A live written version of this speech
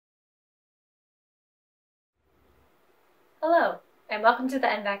Hello, and welcome to the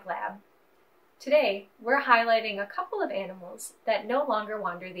MVAC Lab. Today, we're highlighting a couple of animals that no longer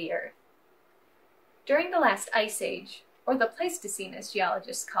wander the Earth. During the last ice age, or the Pleistocene as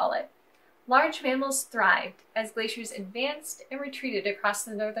geologists call it, large mammals thrived as glaciers advanced and retreated across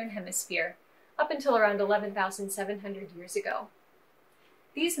the northern hemisphere up until around 11,700 years ago.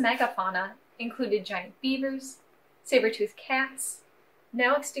 These megafauna included giant beavers, saber-toothed cats,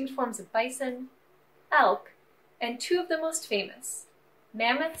 now extinct forms of bison, elk, and two of the most famous,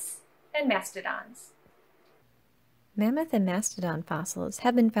 mammoths and mastodons. Mammoth and mastodon fossils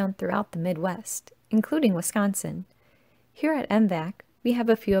have been found throughout the Midwest, including Wisconsin. Here at MVAC, we have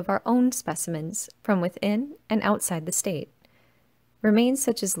a few of our own specimens from within and outside the state. Remains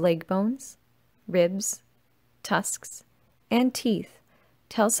such as leg bones, ribs, tusks, and teeth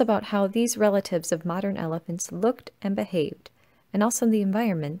tell us about how these relatives of modern elephants looked and behaved, and also the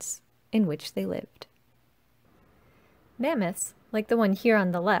environments in which they lived. Mammoths, like the one here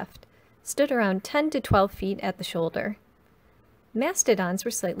on the left, stood around 10 to 12 feet at the shoulder. Mastodons were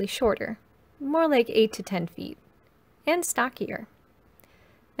slightly shorter, more like 8 to 10 feet, and stockier.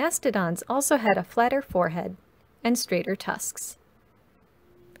 Mastodons also had a flatter forehead and straighter tusks.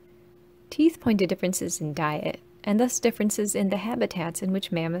 Teeth point to differences in diet, and thus differences in the habitats in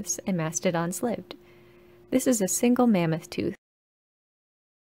which mammoths and mastodons lived. This is a single mammoth tooth.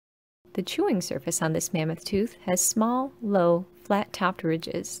 The chewing surface on this mammoth tooth has small, low, flat-topped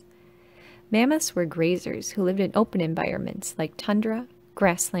ridges. Mammoths were grazers who lived in open environments like tundra,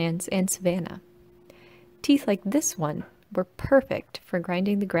 grasslands, and savanna. Teeth like this one were perfect for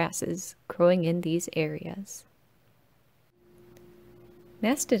grinding the grasses growing in these areas.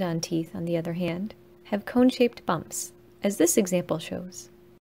 Mastodon teeth, on the other hand, have cone-shaped bumps, as this example shows.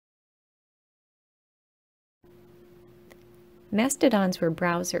 Mastodons were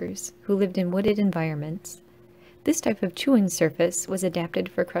browsers who lived in wooded environments. This type of chewing surface was adapted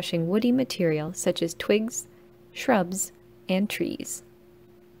for crushing woody material such as twigs, shrubs, and trees.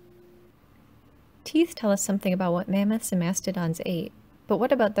 Teeth tell us something about what mammoths and mastodons ate, but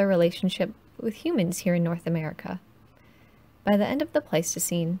what about their relationship with humans here in North America? By the end of the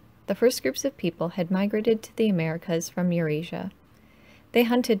Pleistocene, the first groups of people had migrated to the Americas from Eurasia. They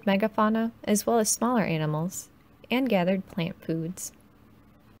hunted megafauna as well as smaller animals, and gathered plant foods.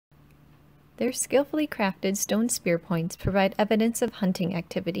 Their skillfully crafted stone spear points provide evidence of hunting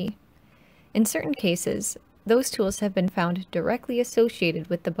activity. In certain cases, those tools have been found directly associated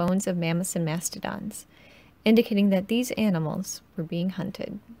with the bones of mammoths and mastodons, indicating that these animals were being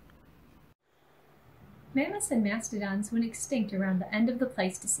hunted. Mammoths and mastodons went extinct around the end of the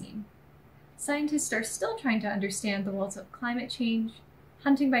Pleistocene. Scientists are still trying to understand the roles of climate change,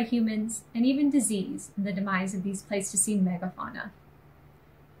 hunting by humans, and even disease in the demise of these Pleistocene megafauna.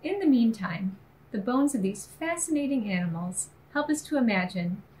 In the meantime, the bones of these fascinating animals help us to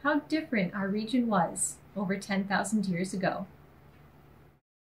imagine how different our region was over 10,000 years ago.